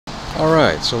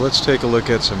Alright, so let's take a look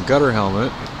at some gutter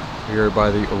helmet here by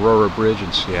the Aurora Bridge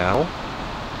in Seattle.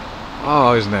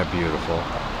 Oh, isn't that beautiful?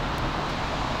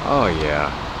 Oh yeah.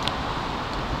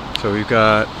 So we've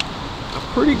got a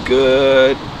pretty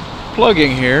good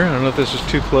plugging here. I don't know if this is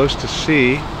too close to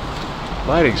see.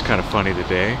 Lighting's kind of funny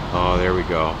today. Oh, there we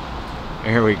go.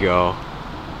 There we go.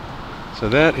 So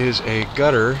that is a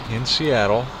gutter in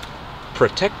Seattle,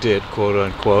 protected, quote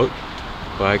unquote,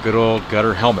 by a good old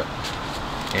gutter helmet.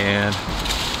 And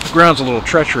the ground's a little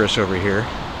treacherous over here,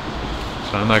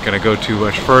 so I'm not going to go too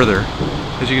much further.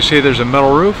 As you can see, there's a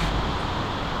metal roof,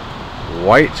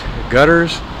 white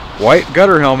gutters, white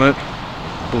gutter helmet.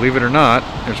 Believe it or not,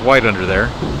 there's white under there.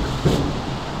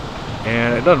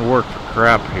 And it doesn't work for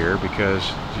crap here because,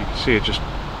 as you can see, it just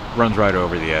runs right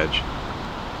over the edge.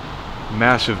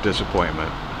 Massive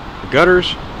disappointment. The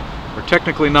gutters are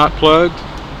technically not plugged,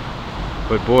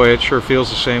 but boy, it sure feels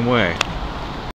the same way.